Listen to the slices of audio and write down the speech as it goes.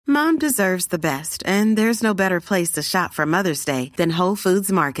Mom deserves the best, and there's no better place to shop for Mother's Day than Whole Foods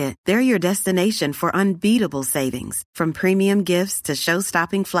Market. They're your destination for unbeatable savings, from premium gifts to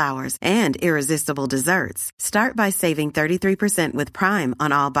show-stopping flowers and irresistible desserts. Start by saving 33% with Prime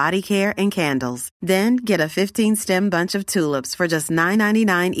on all body care and candles. Then get a 15-stem bunch of tulips for just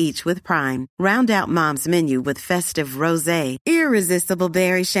 $9.99 each with Prime. Round out Mom's menu with festive rosé, irresistible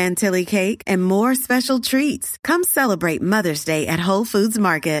berry chantilly cake, and more special treats. Come celebrate Mother's Day at Whole Foods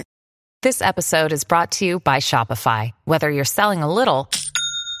Market. This episode is brought to you by Shopify. Whether you're selling a little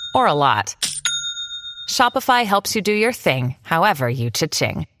or a lot, Shopify helps you do your thing, however you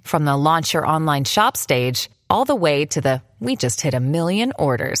cha-ching. From the launch your online shop stage, all the way to the we just hit 1 million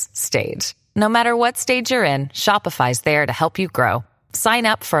orders stage. No matter what stage you're in, Shopify's there to help you grow. Sign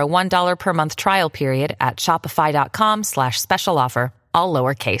up for a $1 per month trial period at shopify.com/special offer, all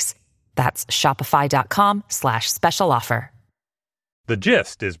lowercase. That's shopify.com/special offer. The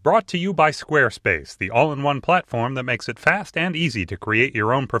Gist is brought to you by Squarespace, the all-in-one platform that makes it fast and easy to create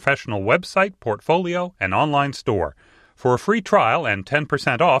your own professional website, portfolio, and online store. For a free trial and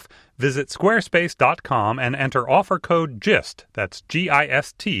 10% off, visit squarespace.com and enter offer code GIST, that's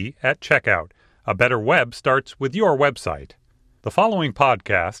G-I-S-T, at checkout. A better web starts with your website. The following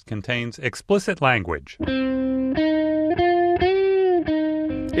podcast contains explicit language.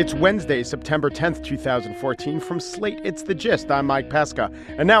 It's Wednesday, September 10th, 2014. From Slate, it's The Gist. I'm Mike Pesca.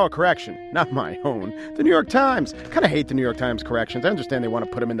 And now a correction, not my own. The New York Times. Kind of hate the New York Times corrections. I understand they want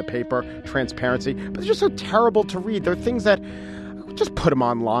to put them in the paper, transparency, but they're just so terrible to read. They're things that just put them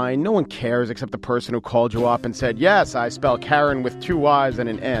online. No one cares except the person who called you up and said, yes, I spell Karen with 2 Y's and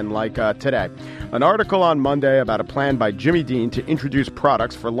an N, like today. An article on Monday about a plan by Jimmy Dean to introduce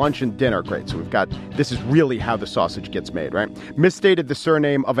products for lunch and dinner. Great. So we've got, this is really how the sausage gets made, right? Misstated the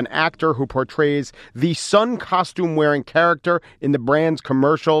surname of an actor who portrays the sun costume-wearing character in the brand's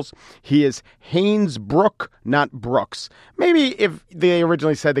commercials. He is Haynes Brook, not Brooks. Maybe if they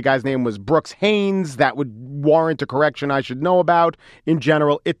originally said the guy's name was Brooks Haynes, that would warrant a correction I should know about. In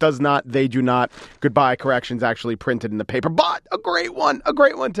general, it does not. They do not. Goodbye, corrections actually printed in the paper. But a great one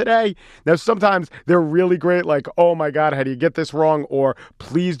today. Now, sometimes they're really great, like, oh my God, how do you get this wrong? Or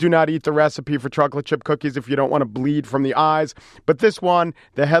please do not eat the recipe for chocolate chip cookies if you don't want to bleed from the eyes. But this one,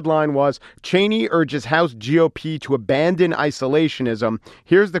 the headline was, Cheney urges House GOP to abandon isolationism.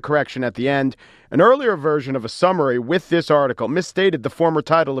 Here's the correction at the end. An earlier version of a summary with this article misstated the former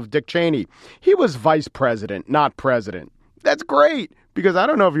title of Dick Cheney. He was vice president, not president. That's great, because I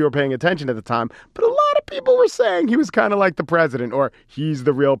don't know if you were paying attention at the time, but a lot of people were saying he was kind of like the president, or he's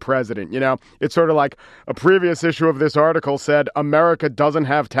the real president. You know, it's sort of like a previous issue of this article said, America doesn't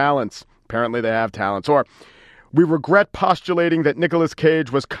have talents. Apparently they have talents. Or, we regret postulating that Nicolas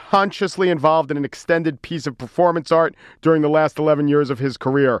Cage was consciously involved in an extended piece of performance art during the last 11 years of his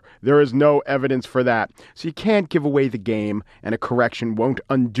career. There is no evidence for that. So you can't give away the game, and a correction won't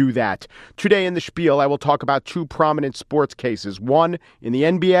undo that. Today in the Spiel, I will talk about 2 prominent sports cases, one in the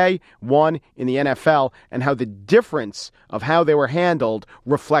NBA, one in the NFL, and how the difference of how they were handled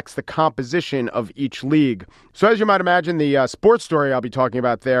reflects the composition of each league. So as you might imagine, the sports story I'll be talking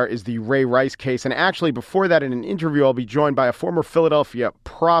about there is the Ray Rice case. And actually, before that, in an interview, I'll be joined by a former Philadelphia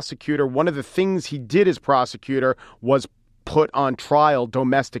prosecutor. One of the things he did as prosecutor was put on trial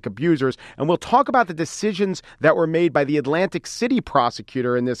domestic abusers. And we'll talk about the decisions that were made by the Atlantic City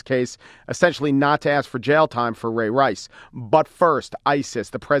prosecutor in this case, essentially not to ask for jail time for Ray Rice. But first, ISIS.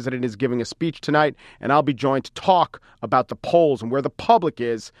 The president is giving a speech tonight, and I'll be joined to talk about the polls and where the public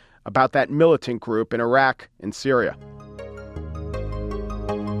is about that militant group in Iraq and Syria.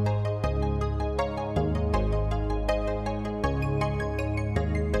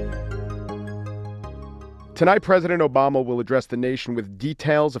 Tonight, President Obama will address the nation with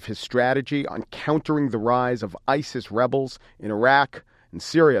details of his strategy on countering the rise of ISIS rebels in Iraq and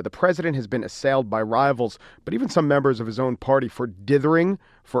Syria. The president has been assailed by rivals, but even some members of his own party, for dithering,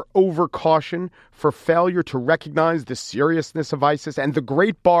 for overcaution, for failure to recognize the seriousness of ISIS, and the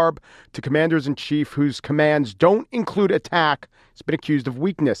great barb to commanders-in-chief whose commands don't include attack has been accused of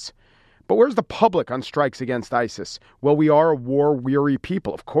weakness. But where's the public on strikes against ISIS? Well, we are a war-weary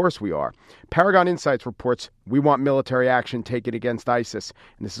people. Of course we are. Paragon Insights reports we want military action taken against ISIS.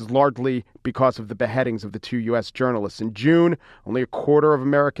 And this is largely because of the beheadings of the 2 U.S. journalists. In June, only a quarter of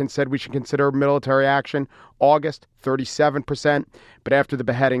Americans said we should consider military action. August, 37%. But after the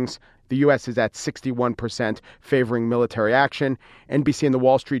beheadings, the U.S. is at 61% favoring military action. NBC and the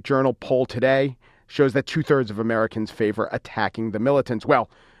Wall Street Journal poll today shows that 2/3 of Americans favor attacking the militants. Well,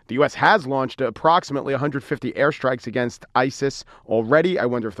 The U.S. has launched approximately 150 airstrikes against ISIS already. I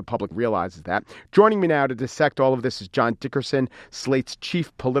wonder if the public realizes that. Joining me now to dissect all of this is John Dickerson, Slate's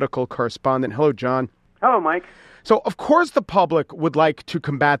chief political correspondent. Hello, John. Hello, Mike. So, of course, the public would like to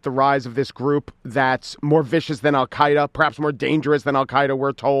combat the rise of this group that's more vicious than al-Qaeda, perhaps more dangerous than al-Qaeda,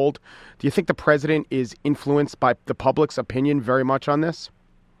 we're told. Do you think the president is influenced by the public's opinion very much on this?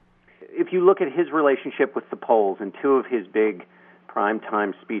 If you look at his relationship with the polls in two of his big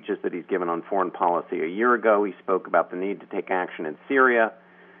primetime speeches that he's given on foreign policy, a year ago he spoke about the need to take action in Syria.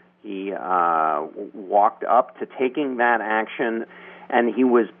 He walked up to taking that action, and he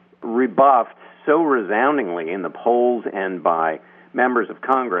was rebuffed so resoundingly in the polls and by members of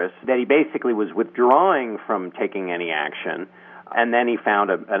Congress that he basically was withdrawing from taking any action, and then he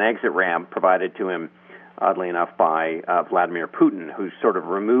found an exit ramp provided to him, oddly enough, by Vladimir Putin, who sort of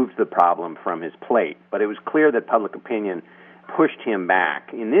removed the problem from his plate. But it was clear that public opinion pushed him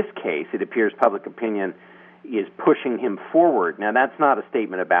back. In this case, it appears public opinion is pushing him forward. Now, that's not a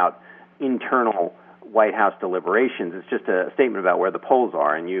statement about internal White House deliberations. It's just a statement about where the polls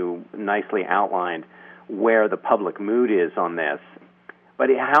are, and you nicely outlined where the public mood is on this. But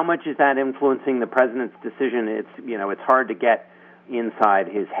how much is that influencing the president's decision? It's hard to get inside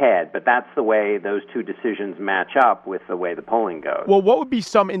his head, but that's the way those two decisions match up with the way the polling goes. Well, what would be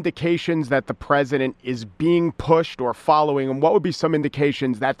some indications that the president is being pushed or following, and what would be some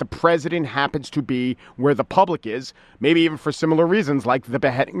indications that the president happens to be where the public is, maybe even for similar reasons, like the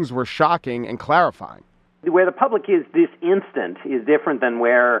beheadings were shocking and clarifying? Where the public is this instant is different than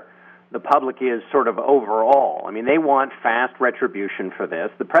where the public is sort of overall. I mean, they want fast retribution for this.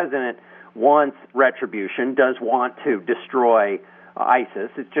 The president wants retribution, does want to destroy ISIS.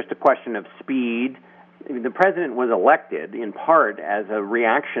 It's just a question of speed. I mean, the president was elected in part as a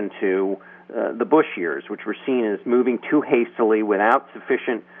reaction to the Bush years, which were seen as moving too hastily without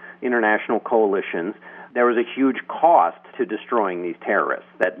sufficient international coalitions. There was a huge cost to destroying these terrorists,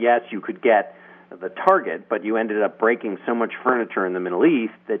 that yes, you could get the target, but you ended up breaking so much furniture in the Middle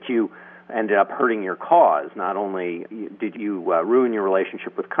East that you ended up hurting your cause. Not only did you ruin your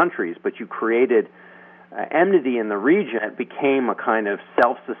relationship with countries, but you created enmity in the region. It became a kind of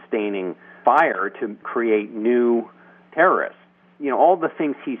self-sustaining fire to create new terrorists. All the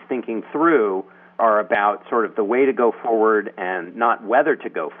things he's thinking through are about sort of the way to go forward and not whether to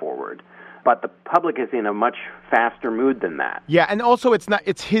go forward. But the public is in a much faster mood than that. Yeah, and also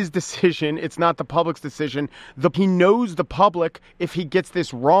it's his decision. It's not the public's decision. He knows the public, if he gets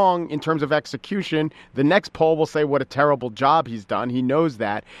this wrong in terms of execution, the next poll will say what a terrible job he's done. He knows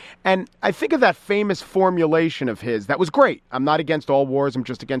that. And I think of that famous formulation of his. That was great. I'm not against all wars. I'm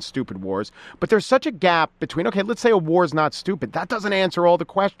just against stupid wars. But there's such a gap between, okay, let's say a war is not stupid. That doesn't answer all the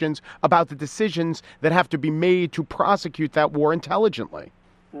questions about the decisions that have to be made to prosecute that war intelligently.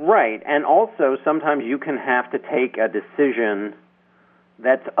 Right, and also sometimes you can have to take a decision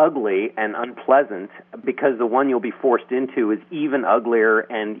that's ugly and unpleasant because the one you'll be forced into is even uglier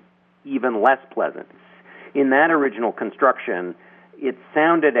and even less pleasant. In that original construction, it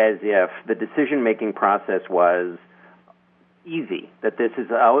sounded as if the decision-making process was easy, that this is,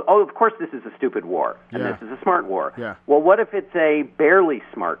 of course this is a stupid war, and this is a smart war. Yeah. Well, what if it's a barely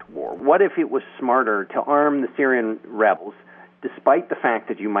smart war? What if it was smarter to arm the Syrian rebels, despite the fact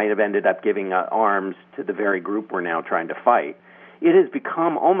that you might have ended up giving arms to the very group we're now trying to fight? It has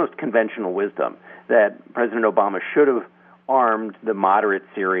become almost conventional wisdom that President Obama should have armed the moderate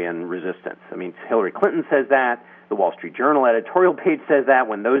Syrian resistance. I mean, Hillary Clinton says that. The Wall Street Journal editorial page says that.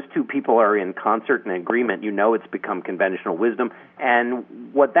 When those two people are in concert and agreement, it's become conventional wisdom. And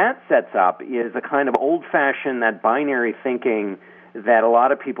what that sets up is a kind of old-fashioned, that binary thinking that a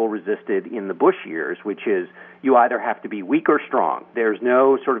lot of people resisted in the Bush years, which is you either have to be weak or strong. There's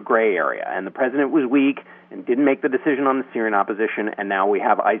no sort of gray area. And the president was weak and didn't make the decision on the Syrian opposition, and now we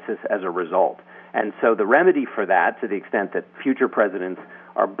have ISIS as a result. And so the remedy for that, to the extent that future presidents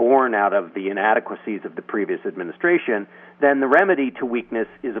are born out of the inadequacies of the previous administration, then the remedy to weakness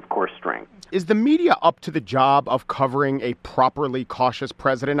is, of course, strength. Is the media up to the job of covering a properly cautious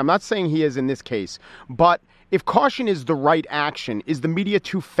president? I'm not saying he is in this case, but if caution is the right action, is the media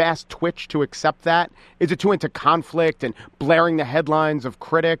too fast twitch to accept that? Is it too into conflict and blaring the headlines of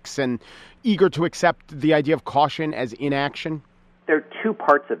critics and eager to accept the idea of caution as inaction? There are two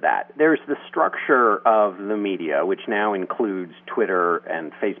parts of that. There's the structure of the media, which now includes Twitter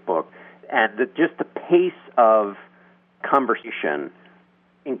and Facebook, and just the pace of conversation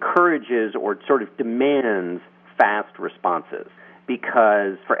encourages or sort of demands fast responses.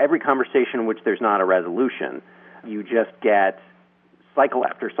 Because for every conversation in which there's not a resolution, you just get cycle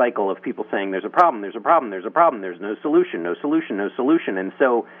after cycle of people saying there's a problem, there's a problem, there's a problem, there's no solution, no solution, no solution. And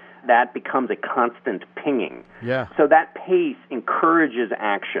so that becomes a constant pinging. Yeah. So that pace encourages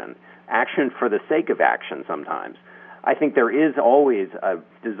action for the sake of action sometimes. I think there is always a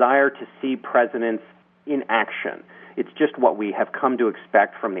desire to see presidents in action. It's just what we have come to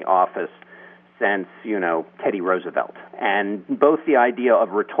expect from the office since, Teddy Roosevelt. And both the idea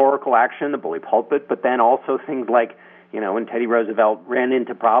of rhetorical action, the bully pulpit, but then also things like, when Teddy Roosevelt ran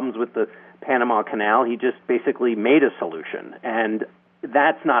into problems with the Panama Canal, he just basically made a solution. And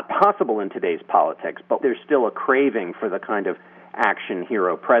that's not possible in today's politics, but there's still a craving for the kind of action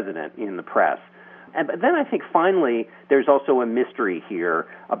hero president in the press. But then I think finally there's also a mystery here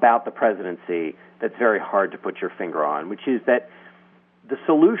about the presidency that's very hard to put your finger on, which is that the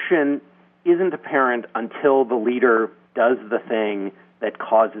solution isn't apparent until the leader does the thing that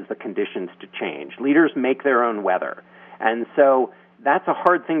causes the conditions to change. Leaders make their own weather. And so that's a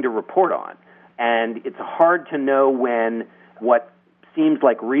hard thing to report on. And it's hard to know when what seems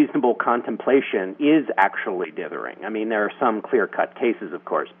like reasonable contemplation is actually dithering. I mean, there are some clear-cut cases, of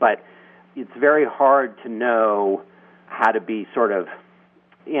course, but it's very hard to know how to be sort of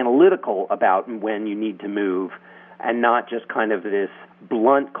analytical about when you need to move and not just kind of this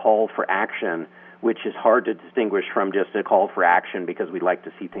blunt call for action, which is hard to distinguish from just a call for action because we like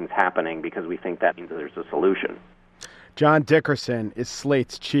to see things happening because we think that means there's a solution. John Dickerson is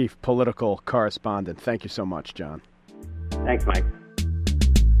Slate's chief political correspondent. Thank you so much, John. Thanks, Mike.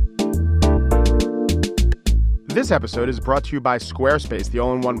 This episode is brought to you by Squarespace, the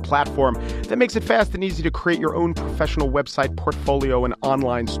all-in-one platform that makes it fast and easy to create your own professional website, portfolio, and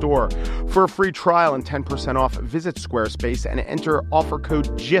online store. For a free trial and 10% off, visit Squarespace and enter offer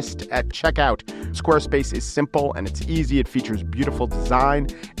code GIST at checkout. Squarespace is simple and it's easy. It features beautiful design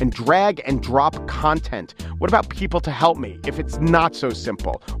and drag and drop content. What about people to help me if it's not so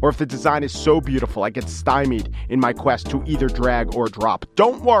simple? Or if the design is so beautiful I get stymied in my quest to either drag or drop?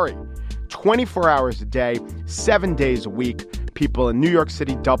 Don't worry. 24 hours a day, 7 days a week, people in New York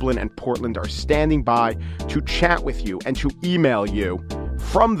City, Dublin, and Portland are standing by to chat with you and to email you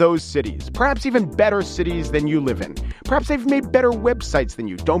from those cities, perhaps even better cities than you live in. Perhaps they've made better websites than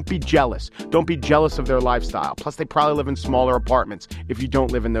you. Don't be jealous. Don't be jealous of their lifestyle. Plus, they probably live in smaller apartments if you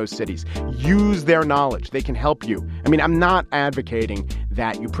don't live in those cities. Use their knowledge. They can help you. I mean, I'm not advocating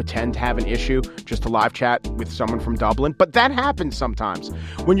that you pretend to have an issue just to live chat with someone from Dublin, but that happens sometimes.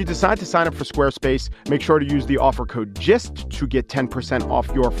 When you decide to sign up for Squarespace, make sure to use the offer code GIST to get 10% off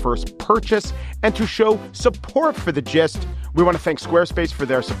your first purchase and to show support for the Gist. We want to thank Squarespace for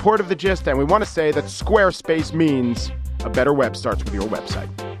their support of the Gist, and we want to say that Squarespace means a better web starts with your website.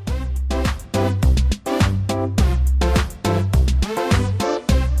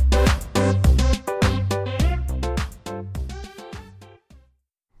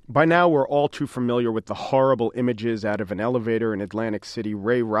 By now, we're all too familiar with the horrible images out of an elevator in Atlantic City,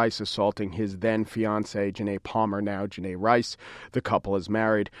 Ray Rice assaulting his then-fiancée, Janae Palmer, now Janae Rice. The couple is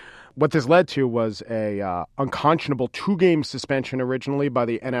married. What this led to was a unconscionable 2-game suspension originally by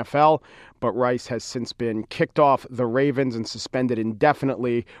the NFL, but Rice has since been kicked off the Ravens and suspended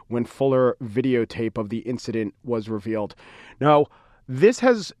indefinitely when fuller videotape of the incident was revealed. Now, this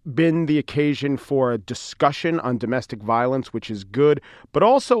has been the occasion for a discussion on domestic violence, which is good, but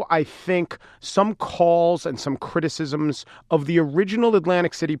also, I think, some calls and some criticisms of the original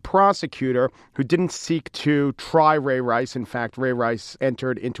Atlantic City prosecutor who didn't seek to try Ray Rice. In fact, Ray Rice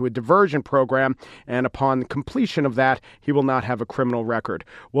entered into a diversion program, and upon completion of that, he will not have a criminal record.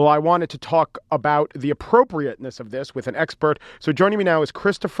 Well, I wanted to talk about the appropriateness of this with an expert. So joining me now is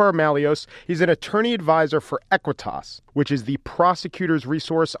Christopher Mallios. He's an attorney advisor for AEquitas, which is the prosecutor's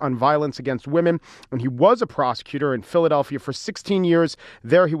resource on violence against women. And he was a prosecutor in Philadelphia for 16 years.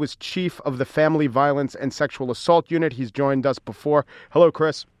 There he was chief of the Family Violence and Sexual Assault Unit. He's joined us before. Hello,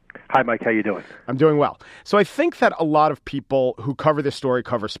 Chris. Hi, Mike. How you doing? I'm doing well. So I think that a lot of people who cover this story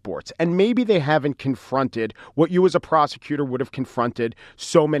cover sports, and maybe they haven't confronted what you as a prosecutor would have confronted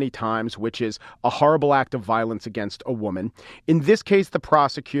so many times, which is a horrible act of violence against a woman. In this case, the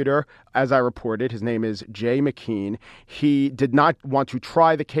prosecutor, as I reported, his name is Jay McKean. He did not want to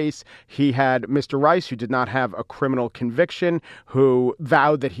try the case. He had Mr. Rice, who did not have a criminal conviction, who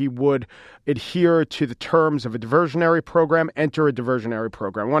vowed that he would adhere to the terms of a diversionary program, enter a diversionary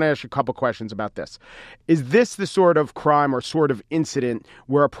program. I want to ask you a couple questions about this. Is this the sort of crime or sort of incident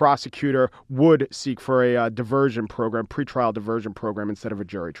where a prosecutor would seek for a diversion program, pretrial diversion program, instead of a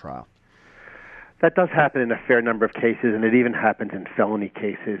jury trial? That does happen in a fair number of cases, and it even happens in felony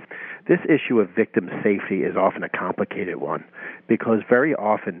cases. This issue of victim safety is often a complicated one because very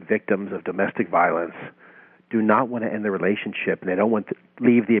often victims of domestic violence do not want to end the relationship, and they don't want to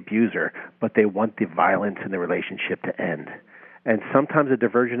leave the abuser, but they want the violence in the relationship to end. And sometimes a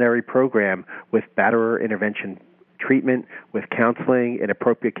diversionary program with batterer intervention treatment, with counseling, in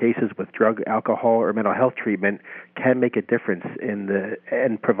appropriate cases with drug, alcohol, or mental health treatment can make a difference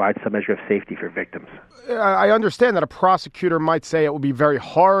and provide some measure of safety for victims. I understand that a prosecutor might say it will be very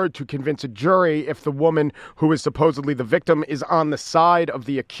hard to convince a jury if the woman who is supposedly the victim is on the side of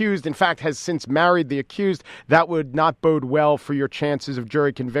the accused, in fact, has since married the accused. That would not bode well for your chances of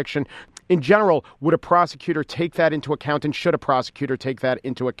jury conviction. In general, would a prosecutor take that into account, and should a prosecutor take that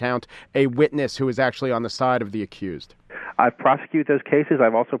into account, a witness who is actually on the side of the accused? I've prosecuted those cases.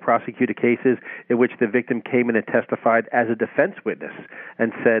 I've also prosecuted cases in which the victim came in and testified as a defense witness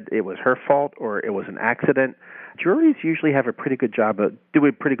and said it was her fault or it was an accident. Juries usually have a pretty good job of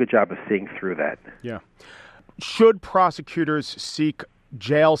seeing through that. Yeah. Should prosecutors seek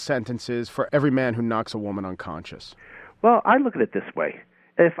jail sentences for every man who knocks a woman unconscious? Well, I look at it this way.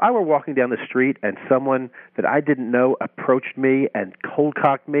 If I were walking down the street and someone that I didn't know approached me and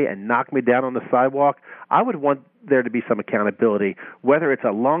cold-cocked me and knocked me down on the sidewalk, I would want there to be some accountability. Whether it's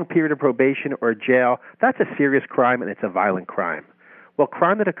a long period of probation or jail, that's a serious crime and it's a violent crime. Well,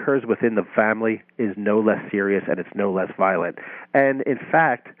 crime that occurs within the family is no less serious and it's no less violent. And in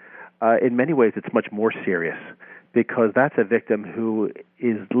fact, in many ways, it's much more serious, because that's a victim who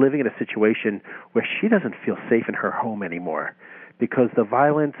is living in a situation where she doesn't feel safe in her home anymore, because the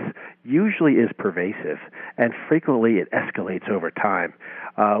violence usually is pervasive, and frequently it escalates over time.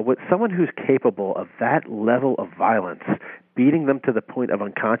 With someone who's capable of that level of violence, beating them to the point of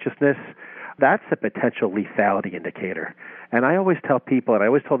unconsciousness, that's a potential lethality indicator. And I always tell people, and I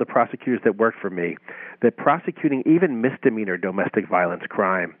always tell the prosecutors that work for me, that prosecuting even misdemeanor domestic violence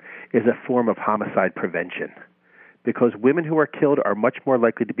crime is a form of homicide prevention, because women who are killed are much more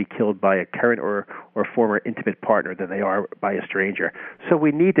likely to be killed by a current or former intimate partner than they are by a stranger. So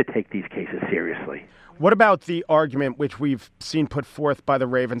we need to take these cases seriously. What about the argument which we've seen put forth by the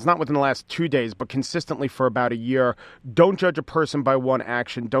Ravens, not within the last 2 days, but consistently for about a year? Don't judge a person by one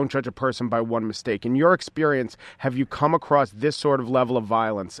action. Don't judge a person by one mistake. In your experience, have you come across this sort of level of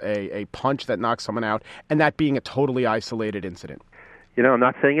violence, a punch that knocks someone out, and that being a totally isolated incident? You know, I'm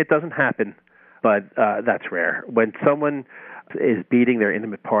not saying it doesn't happen, but that's rare. When someone is beating their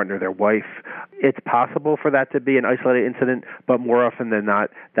intimate partner, their wife, it's possible for that to be an isolated incident, but more often than not,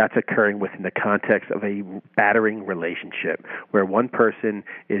 that's occurring within the context of a battering relationship, where one person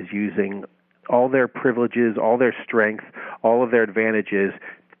is using all their privileges, all their strength, all of their advantages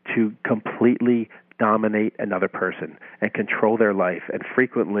to completely dominate another person and control their life. And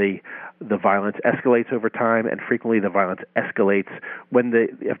frequently, the violence escalates over time, and frequently the violence escalates when the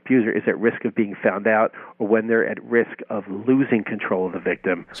abuser is at risk of being found out or when they're at risk of losing control of the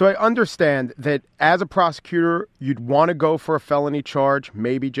victim. So I understand that as a prosecutor, you'd want to go for a felony charge,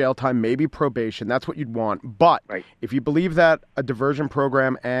 maybe jail time, maybe probation. That's what you'd want. But right. If you believe that a diversion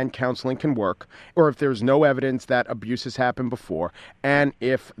program and counseling can work, or if there's no evidence that abuse has happened before, and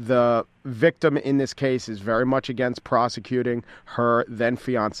if the victim in this case is very much against prosecuting her then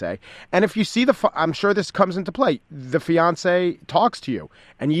fiance, and if you see I'm sure this comes into play, the fiance talks to you,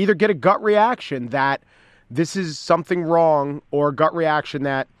 and you either get a gut reaction that this is something wrong, or a gut reaction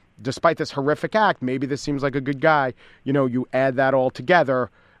that despite this horrific act, maybe this seems like a good guy, you add that all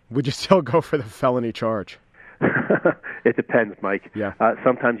together, would you still go for the felony charge? It depends, Mike. Yeah.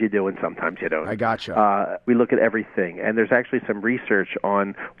 Sometimes you do and sometimes you don't. I gotcha. We look at everything, and there's actually some research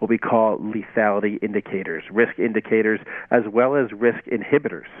on what we call lethality indicators, risk indicators, as well as risk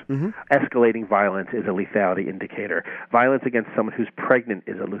inhibitors. Mm-hmm. Escalating violence is a lethality indicator. Violence against someone who's pregnant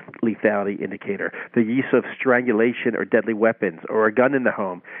is a lethality indicator. The use of strangulation or deadly weapons or a gun in the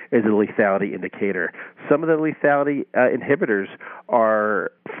home is a lethality indicator. Some of the lethality inhibitors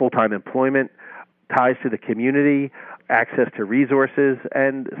are full-time employment, ties to the community, access to resources,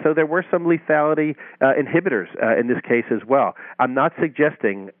 and so there were some lethality inhibitors in this case as well. I'm not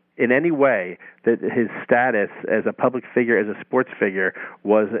suggesting in any way that his status as a public figure, as a sports figure,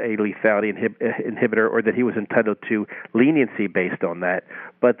 was a lethality inhibitor, or that he was entitled to leniency based on that.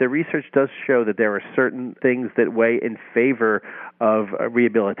 But the research does show that there are certain things that weigh in favor of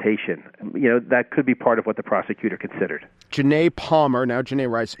rehabilitation. That could be part of what the prosecutor considered. Janae Palmer, now Janae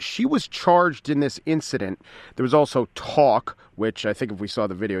Rice, she was charged in this incident. There was also talk, which I think if we saw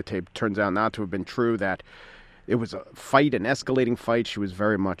the videotape, turns out not to have been true, that it was a fight, an escalating fight. She was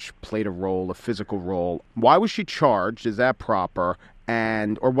very much played a role, a physical role. Why was she charged? Is that proper?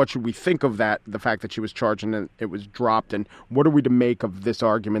 Or what should we think of that, the fact that she was charged and then it was dropped? And what are we to make of this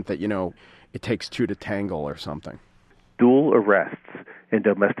argument that, it takes two to tangle or something? dual arrests in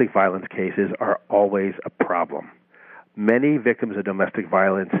domestic violence cases are always a problem. Many victims of domestic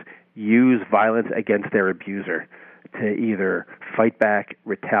violence use violence against their abuser to either fight back,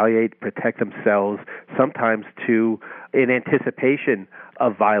 retaliate, protect themselves, sometimes in anticipation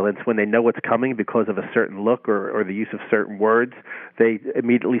of violence when they know what's coming because of a certain look or the use of certain words. They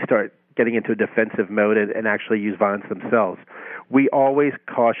immediately start getting into a defensive mode and actually use violence themselves. We always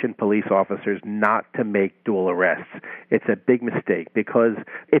caution police officers not to make dual arrests. It's a big mistake because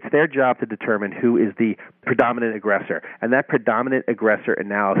it's their job to determine who is the predominant aggressor. And that predominant aggressor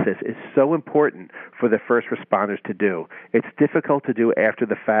analysis is so important for the first responders to do. It's difficult to do after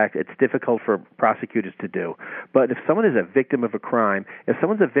the fact. It's difficult for prosecutors to do. But if someone is a victim of a crime, if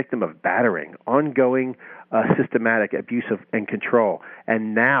someone's a victim of battering, ongoing systematic abuse and control,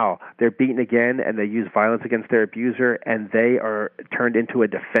 and now they're beaten again and they use violence against their abuser and they are turned into a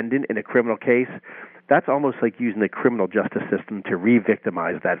defendant in a criminal case, that's almost like using the criminal justice system to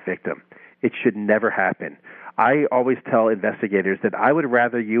re-victimize that victim. It should never happen. I always tell investigators that I would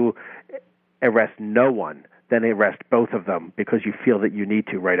rather you arrest no one than arrest both of them because you feel that you need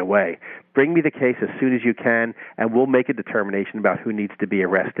to right away. Bring me the case as soon as you can, and we'll make a determination about who needs to be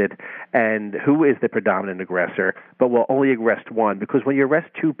arrested and who is the predominant aggressor, but we'll only arrest one because when you arrest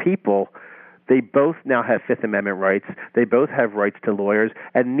two people, they both now have Fifth Amendment rights, they both have rights to lawyers,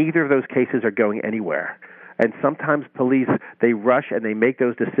 and neither of those cases are going anywhere. And sometimes police, they rush and they make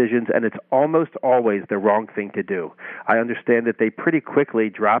those decisions, and it's almost always the wrong thing to do. I understand that they pretty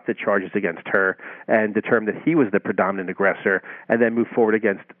quickly dropped the charges against her and determined that he was the predominant aggressor and then moved forward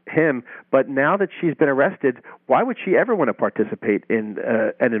against him. But now that she's been arrested, why would she ever want to participate in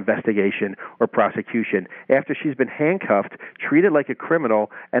an investigation or prosecution after she's been handcuffed, treated like a criminal,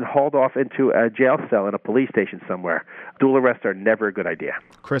 and hauled off into a jail cell in a police station somewhere? Dual arrests are never a good idea.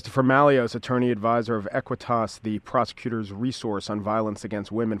 Christopher Mallios, attorney advisor of AEquitas, the prosecutor's resource on violence against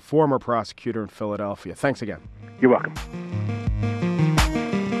women, former prosecutor in Philadelphia. Thanks again. You're welcome.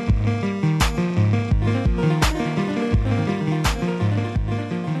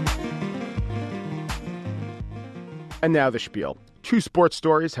 And now the spiel. Two sports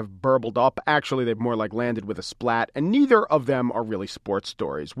stories have burbled up. Actually, they've more like landed with a splat, and neither of them are really sports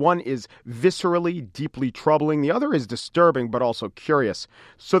stories. One is viscerally, deeply troubling. The other is disturbing, but also curious.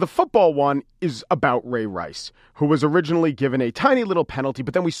 So the football one is about Ray Rice, who was originally given a tiny little penalty,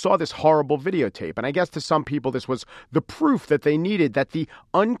 but then we saw this horrible videotape. And I guess to some people, this was the proof that they needed, that the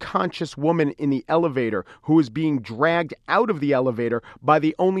unconscious woman in the elevator who was being dragged out of the elevator by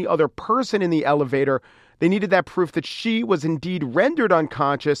the only other person in the elevator, they needed that proof that she was indeed rendered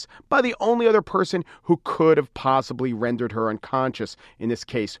unconscious by the only other person who could have possibly rendered her unconscious, in this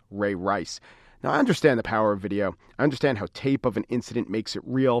case, Ray Rice. Now, I understand the power of video. I understand how tape of an incident makes it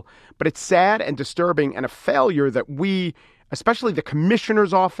real, but it's sad and disturbing and a failure that we, especially the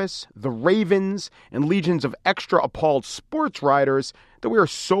commissioner's office, the Ravens, and legions of extra appalled sports writers, that we are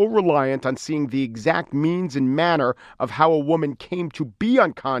so reliant on seeing the exact means and manner of how a woman came to be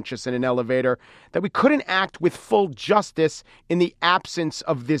unconscious in an elevator that we couldn't act with full justice in the absence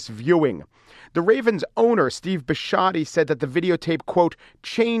of this viewing. The Ravens owner, Steve Bisciotti, said that the videotape, quote,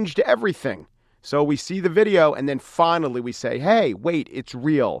 changed everything. So we see the video and then finally we say, hey, wait, it's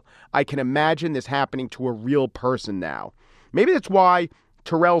real. I can imagine this happening to a real person now. Maybe that's why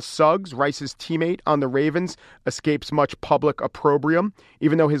Terrell Suggs, Rice's teammate on the Ravens, escapes much public opprobrium,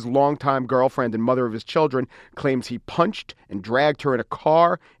 even though his longtime girlfriend and mother of his children claims he punched and dragged her in a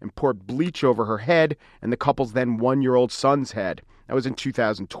car and poured bleach over her head and the couple's then 1-year-old son's head. That was in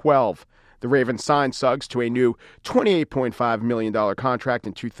 2012. The Ravens signed Suggs to a new $28.5 million contract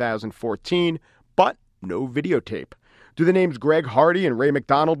in 2014, but no videotape. Do the names Greg Hardy and Ray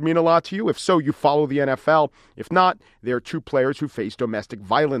McDonald mean a lot to you? If so, you follow the NFL. If not, they are two players who face domestic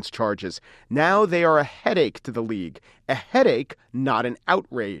violence charges. Now they are a headache to the league. A headache, not an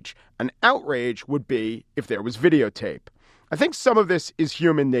outrage. An outrage would be if there was videotape. I think some of this is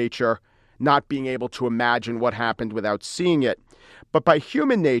human nature, not being able to imagine what happened without seeing it. But by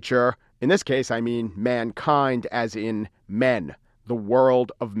human nature, in this case, I mean mankind as in men, the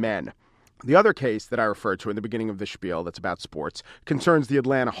world of men. The other case that I referred to in the beginning of the spiel that's about sports concerns the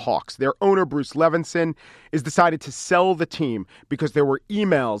Atlanta Hawks. Their owner, Bruce Levinson, is decided to sell the team because there were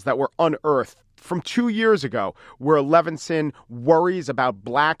emails that were unearthed from 2 years ago where Levinson worries about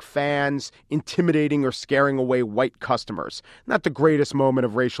black fans intimidating or scaring away white customers. Not the greatest moment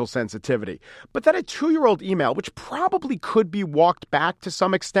of racial sensitivity. But that a 2-year-old email, which probably could be walked back to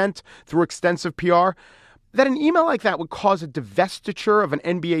some extent through extensive PR, That an email like that would cause a divestiture of an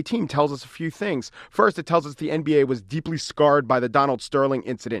NBA team tells us a few things. First, it tells us the NBA was deeply scarred by the Donald Sterling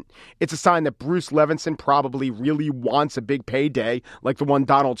incident. It's a sign that Bruce Levinson probably really wants a big payday like the one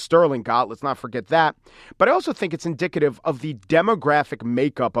Donald Sterling got. Let's not forget that. But I also think it's indicative of the demographic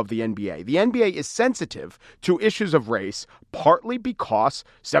makeup of the NBA. The NBA is sensitive to issues of race, partly because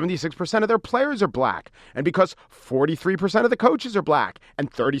 76% of their players are black, and because 43% of the coaches are black,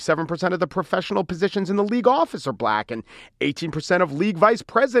 and 37% of the professional positions in the league office are black, and 18% of league vice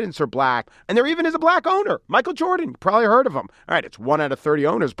presidents are black, and there even is a black owner, Michael Jordan. You probably heard of him. All right, it's 1 out of 30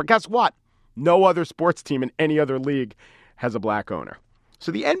 owners, but guess what? No other sports team in any other league has a black owner.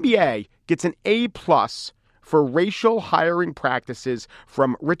 So the NBA gets an A+ for racial hiring practices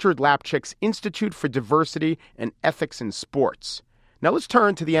from Richard Lapchick's Institute for Diversity and Ethics in Sports. Now let's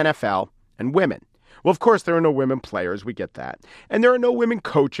turn to the NFL and women. Well, of course, there are no women players. We get that. And there are no women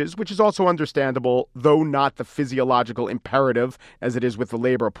coaches, which is also understandable, though not the physiological imperative as it is with the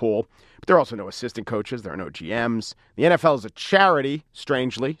labor pool. But there are also no assistant coaches. There are no GMs. The NFL is a charity,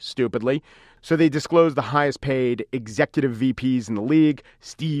 strangely, stupidly. So they disclose the highest paid executive VPs in the league: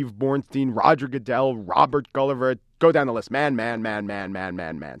 Steve Bornstein, Roger Goodell, Robert Gulliver. Go down the list. Man.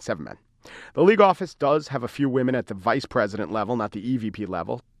 7 men. The league office does have a few women at the vice president level, not the EVP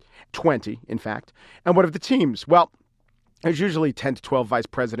level. 20, in fact. And what of the teams? Well, there's usually 10 to 12 vice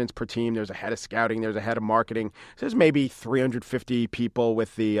presidents per team. There's a head of scouting. There's a head of marketing. So there's maybe 350 people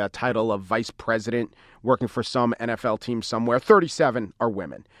with the title of vice president working for some NFL team somewhere. 37 are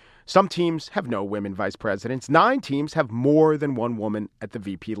women. Some teams have no women vice presidents. 9 teams have more than one woman at the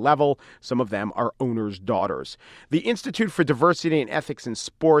VP level. Some of them are owners' daughters. The Institute for Diversity and Ethics in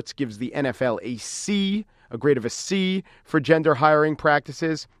Sports gives the NFL a grade of a C for gender hiring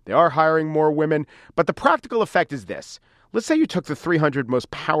practices. They are hiring more women, but the practical effect is this. Let's say you took the 300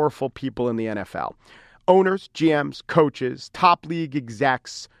 most powerful people in the NFL. Owners, GMs, coaches, top league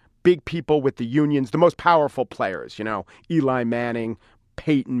execs, big people with the unions, the most powerful players, Eli Manning,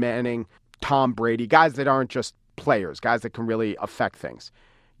 Peyton Manning, Tom Brady, guys that aren't just players, guys that can really affect things.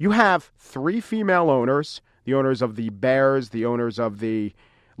 You have 3 female owners, the owners of the Bears, the owners of the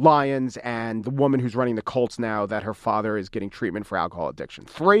Lions, and the woman who's running the Colts now that her father is getting treatment for alcohol addiction.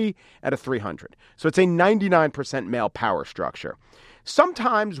 3 out of 300. So it's a 99% male power structure.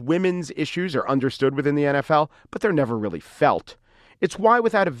 Sometimes women's issues are understood within the NFL, but they're never really felt. It's why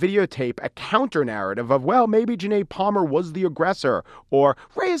without a videotape, a counter-narrative of, well, maybe Janae Palmer was the aggressor, or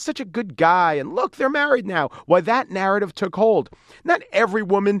Ray is such a good guy, and look, they're married now, why that narrative took hold. Not every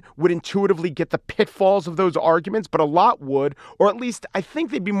woman would intuitively get the pitfalls of those arguments, but a lot would, or at least I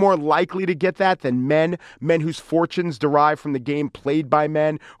think they'd be more likely to get that than men whose fortunes derive from the game played by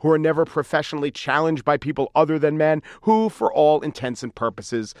men, who are never professionally challenged by people other than men, who, for all intents and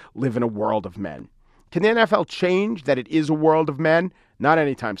purposes, live in a world of men. Can the NFL change that it is a world of men? Not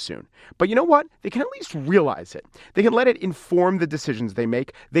anytime soon. But you know what? They can at least realize it. They can let it inform the decisions they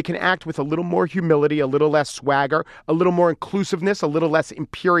make. They can act with a little more humility, a little less swagger, a little more inclusiveness, a little less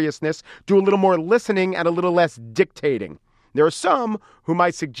imperiousness, do a little more listening and a little less dictating. There are some who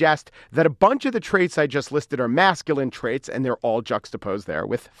might suggest that a bunch of the traits I just listed are masculine traits, and they're all juxtaposed there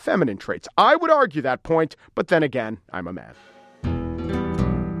with feminine traits. I would argue that point, but then again, I'm a man.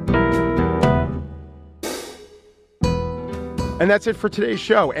 And that's it for today's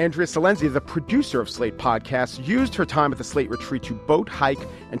show. Andrea Silenzi, the producer of Slate Podcasts, used her time at the Slate Retreat to boat, hike,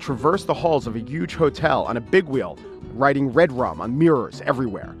 and traverse the halls of a huge hotel on a big wheel, writing red rum on mirrors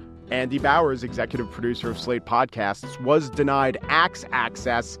everywhere. Andy Bowers, executive producer of Slate Podcasts, was denied Axe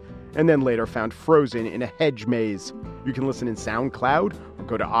access and then later found frozen in a hedge maze. You can listen in SoundCloud or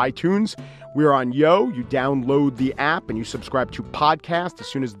go to iTunes. We're on Yo. You download the app and you subscribe to podcast. As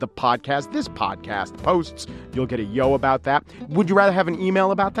soon as this podcast posts, you'll get a Yo about that. Would you rather have an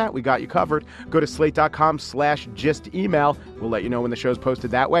email about that? We got you covered. Go to slate.com/gist email. We'll let you know when the show's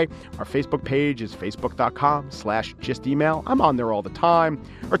posted that way. Our Facebook page is facebook.com/gist email. I'm on there all the time.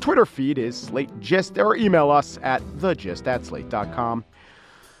 Our Twitter feed is Slate Gist, or email us at thegist@slate.com.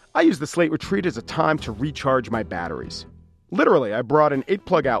 I use the Slate Retreat as a time to recharge my batteries. Literally, I brought an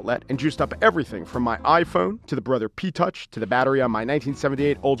 8-plug outlet and juiced up everything from my iPhone to the Brother P-Touch to the battery on my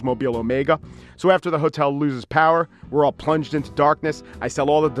 1978 Oldsmobile Omega. So after the hotel loses power, we're all plunged into darkness. I sell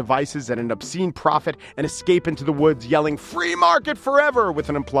all the devices at an obscene profit and escape into the woods yelling, "Free market forever!" with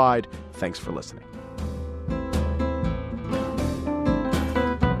an implied, "Thanks for listening."